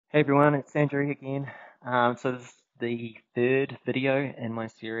Hey everyone, it's Andrew again. So this is the third video in my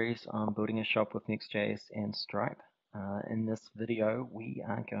series on building a shop with Next.js and Stripe. In this video, we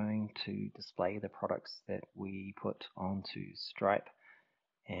are going to display the products that we put onto Stripe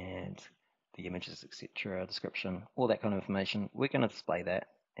and the images, etc., description, all that kind of information. We're going to display that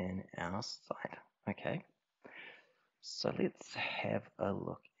in our site. Okay, so let's have a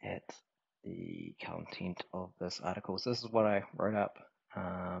look at the content of this article. So this is what I wrote up.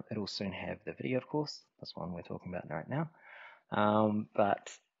 It'll soon have the video, of course, this one we're talking about right now.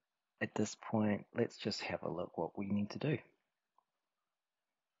 But at this point, let's just have a look what we need to do.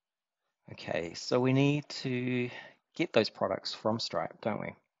 Okay, so we need to get those products from Stripe, don't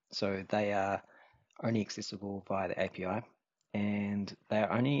we? So they are only accessible via the API, and they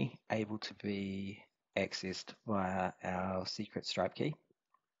are only able to be accessed via our secret Stripe key.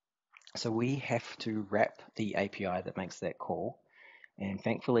 So we have to wrap the API that makes that call. And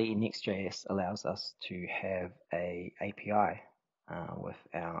thankfully, Next.js allows us to have a API with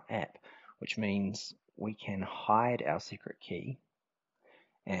our app, which means we can hide our secret key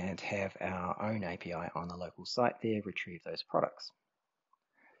and have our own API on the local site there, retrieve those products.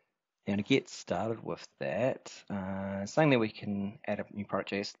 Now to get started with that, saying that we can add a new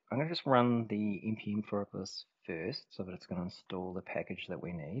product.js, I'm going to just run the npm for this first so that it's going to install the package that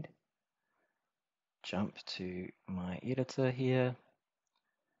we need. Jump to my editor here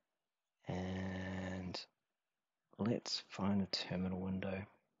and let's find a terminal window.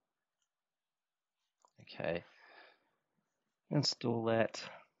 Okay, install that.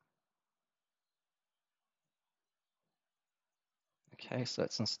 Okay, so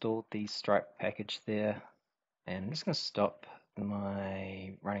it's installed the Stripe package there, and I'm just going to stop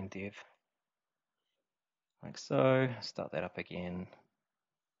my running dev like so. Start that up again,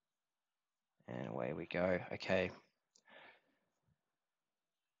 and away we go. Okay,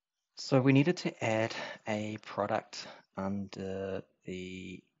 so we needed to add a product under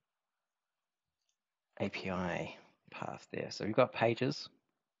the API path there. So we've got pages.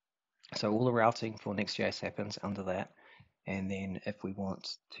 So all the routing for Next.js happens under that. And then if we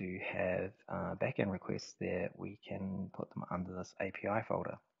want to have backend requests there, we can put them under this API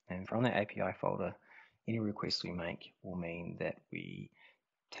folder. And from that API folder, any requests we make will mean that we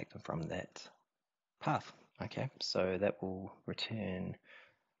take them from that path. Okay, so that will return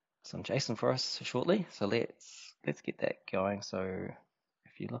some JSON for us shortly. So let's get that going. So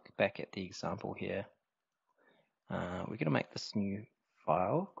if you look back at the example here, we're going to make this new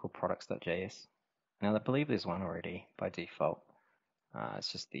file called products.js. Now I believe there's one already by default.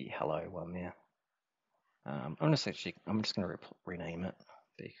 It's just the hello one there. I'm just going to rename it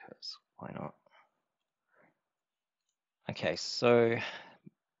because why not? Okay, so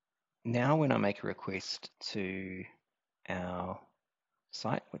now when I make a request to our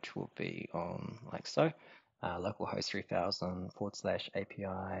site, which will be on like so, localhost 3000 /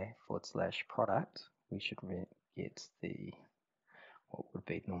 API / product, we should get the what would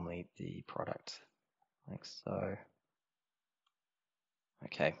be normally the product like so.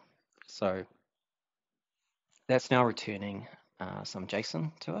 Okay, so that's now returning some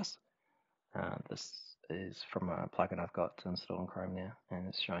JSON to us. This is from a plugin I've got to install in Chrome now, and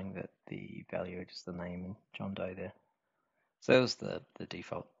it's showing that the value is just the name and John Doe there. So that was the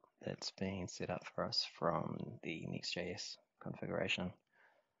default that's being set up for us from the Next.js configuration.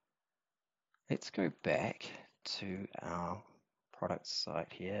 Let's go back to our product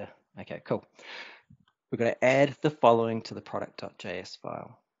site here. Okay, cool. We're going to add the following to the product.js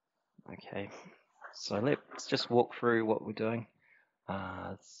file. Okay, so let's just walk through what we're doing.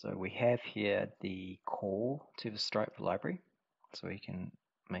 So we have here the call to the Stripe library, so we can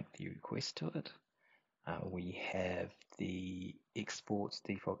make the request to it. We have the exports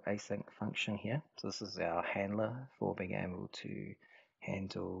default async function here. So this is our handler for being able to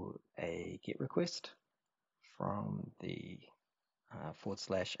handle a GET request from the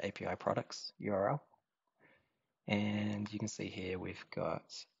 / API products URL. And you can see here we've got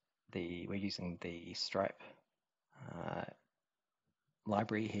we're using the Stripe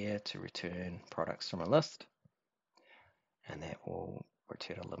library here to return products from a list, and that will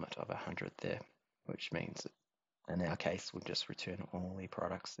return a limit of 100 there, which means in our case we'll just return all the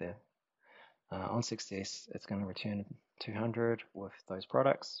products there. On success, it's going to return 200 with those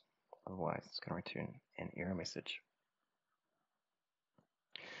products, otherwise it's going to return an error message.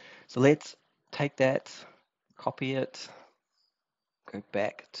 So let's take that, copy it, go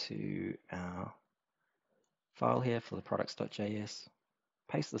back to our file here for the products.js,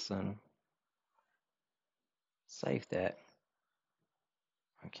 paste this in, save that.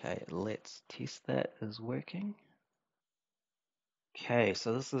 Okay, let's test that is working. Okay,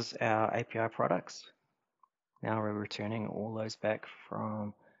 so this is our API products. Now we're returning all those back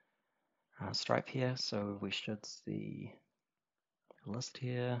from Stripe here, so we should see a list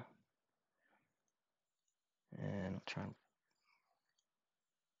here, and I'll try and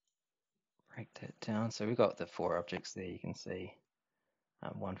break that down. So we've got the 4 objects there, you can see,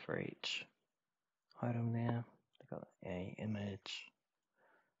 one for each item there. We've got a image,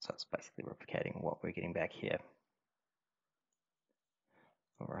 so it's basically replicating what we're getting back here.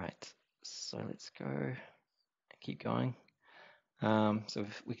 All right, so let's go, keep going. So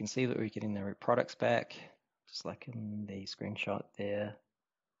we can see that we're getting the products back, just like in the screenshot there.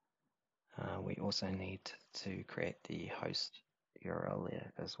 We also need to create the host URL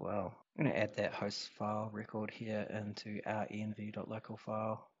there as well. I'm going to add that host file record here into our env.local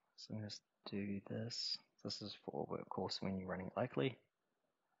file. So I'm going to do this. This is for, of course, when you're running it locally.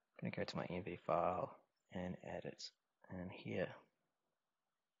 I'm going to go to my env file and add it in here.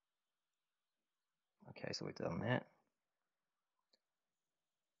 Okay, so we've done that.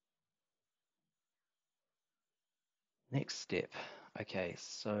 Next step. Okay,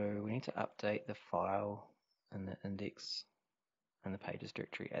 so we need to update the file in the index and the pages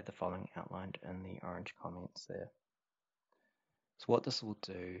directory. Add the following outlined in the orange comments there. So what this will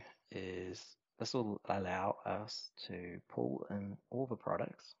do is this will allow us to pull in all the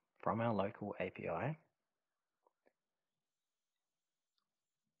products from our local API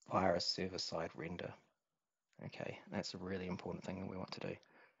via a server-side render. Okay, that's a really important thing that we want to do.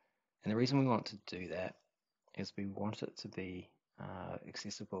 And the reason we want to do that is we want it to be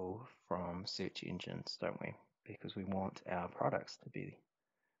accessible from search engines, don't we? Because we want our products to be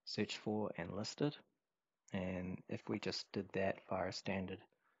searched for and listed. And if we just did that via a standard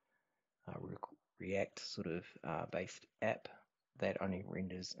React sort of based app, that only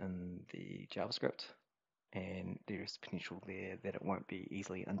renders in the JavaScript, and there's potential there that it won't be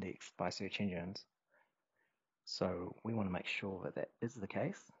easily indexed by search engines. So we want to make sure that that is the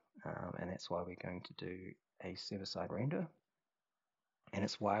case, and that's why we're going to do a server-side render, and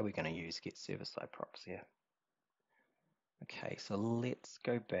it's why we're going to use get server-side props here. Okay, so let's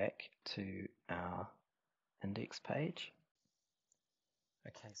go back to our index page.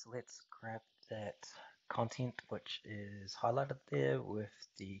 Okay, so let's grab that content which is highlighted there with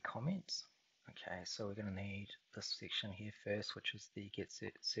the comments. Okay, so we're going to need this section here first, which is the get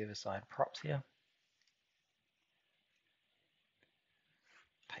server-side props here.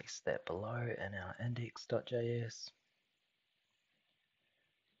 Paste that below in our index.js.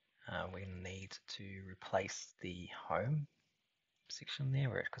 We need to replace the home section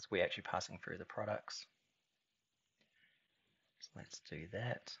there because we're actually passing through the products. So let's do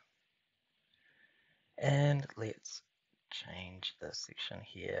that. And let's change this section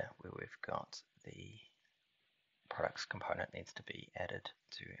here where we've got the products component needs to be added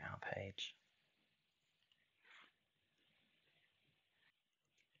to our page.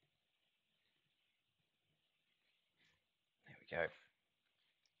 There we go.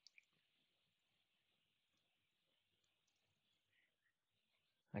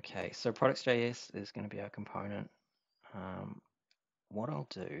 Okay, so products.js is going to be our component. What I'll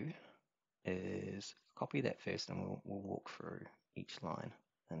do is copy that first and we'll walk through each line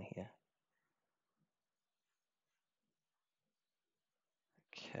in here.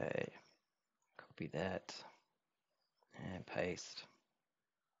 Okay, copy that and paste.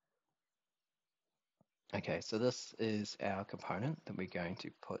 Okay, so this is our component that we're going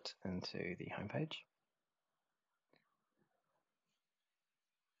to put into the homepage.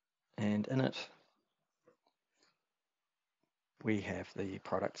 And in it, we have the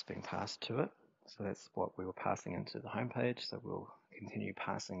products being passed to it. So that's what we were passing into the homepage. So we'll continue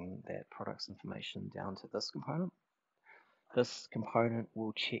passing that products information down to this component. This component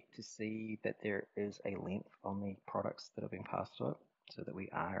will check to see that there is a length on the products that are being passed to it so that we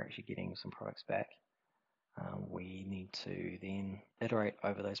are actually getting some products back. We need to then iterate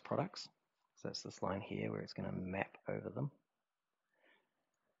over those products. So it's this line here where it's going to map over them.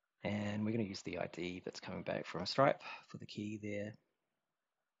 And we're going to use the ID that's coming back from Stripe for the key there.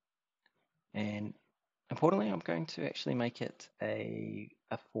 And importantly, I'm going to actually make it a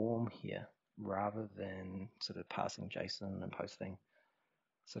form here rather than sort of passing JSON and posting.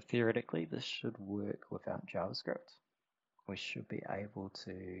 So theoretically, this should work without JavaScript. We should be able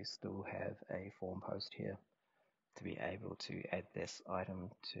to still have a form post here to be able to add this item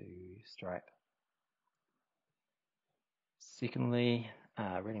to Stripe. Secondly,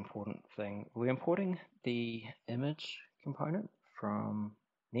 really important thing, we're importing the image component from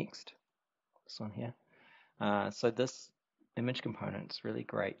Next, this one here. So this image component is really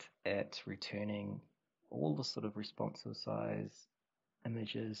great at returning all the sort of responsive size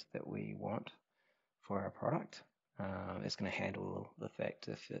images that we want for our product. It's going to handle the fact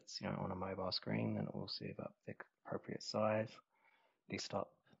if it's on a mobile screen, then it will serve up the appropriate size, desktop,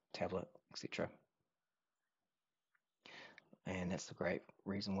 tablet, etc. And that's the great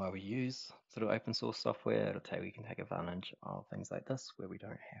reason why we use sort of open source software. We can take advantage of things like this where we don't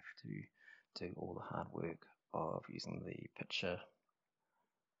have to do all the hard work of using the picture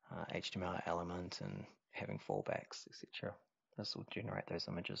HTML element and having fallbacks, etc. This will generate those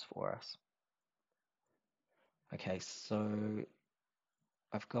images for us. Okay, so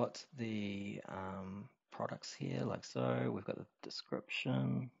I've got the products here like so. We've got the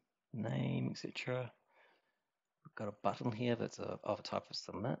description, name, etc. We've got a button here that's of a type of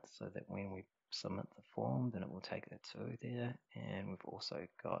submit, so that when we submit the form, then it will take it to there. And we've also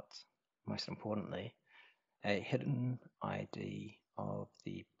got, most importantly, a hidden ID of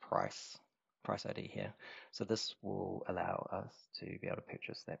the price ID here. So this will allow us to be able to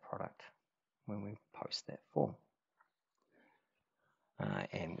purchase that product when we post that form.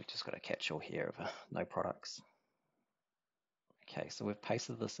 And we've just got a catch-all here of no products. Okay, so we've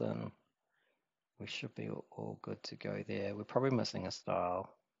pasted this in. We should be all good to go there. We're probably missing a style.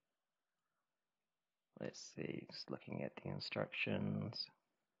 Let's see, just looking at the instructions.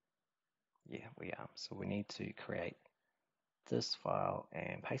 Yeah, we are. So we need to create this file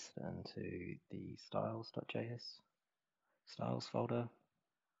and paste it into the styles.js styles folder.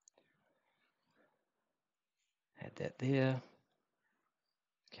 Add that there.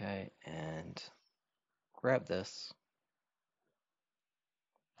 Okay, and grab this,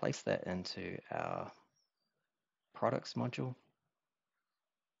 place that into our products module.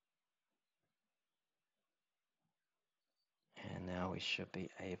 And now we should be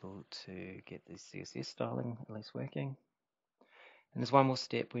able to get the CSS styling at least working. And there's one more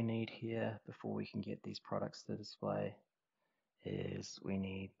step we need here before we can get these products to display, is we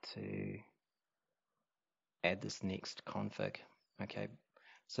need to add this next config. Okay,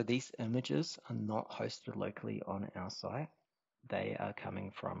 so these images are not hosted locally on our site. They are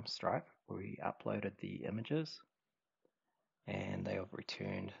coming from Stripe. We uploaded the images and they are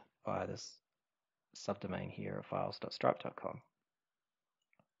returned via this subdomain here at files.stripe.com.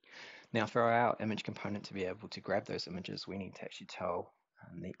 Now for our image component to be able to grab those images, we need to actually tell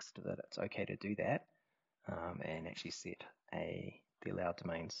Next that it's okay to do that, and actually set the allowed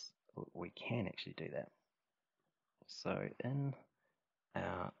domains. We can actually do that. So in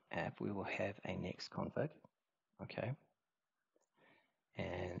our app, we will have a Next config, okay,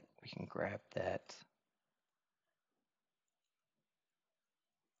 and we can grab that,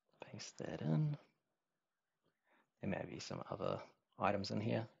 paste that in. There may be some other items in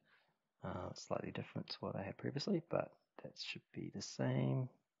here, slightly different to what I had previously, but that should be the same.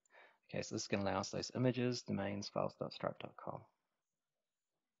 Okay, so this is going to allow us those images, domains, files.stripe.com.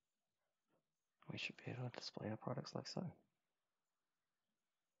 We should be able to display our products like so.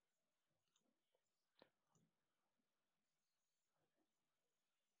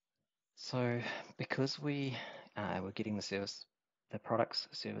 So because we're getting the products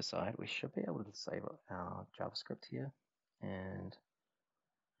server side, we should be able to disable our JavaScript here and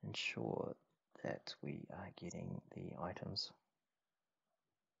ensure that we are getting the items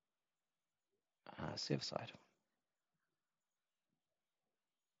server side.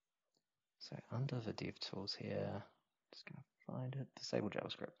 So under the dev tools here, just going to find it, disable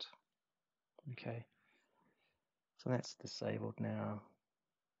JavaScript. Okay, so that's disabled now.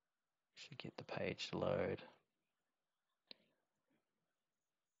 Should get the page to load.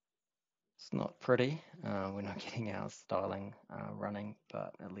 It's not pretty. We're not getting our styling running,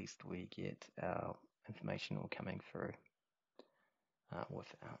 but at least we get our information all coming through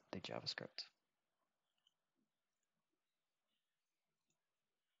without the JavaScript.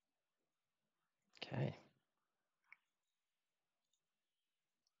 Okay.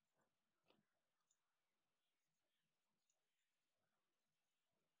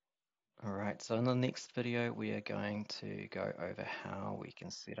 All right, so in the next video, we are going to go over how we can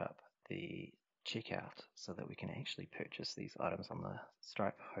set up the checkout so that we can actually purchase these items on the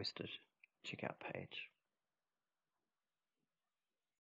Stripe hosted checkout page.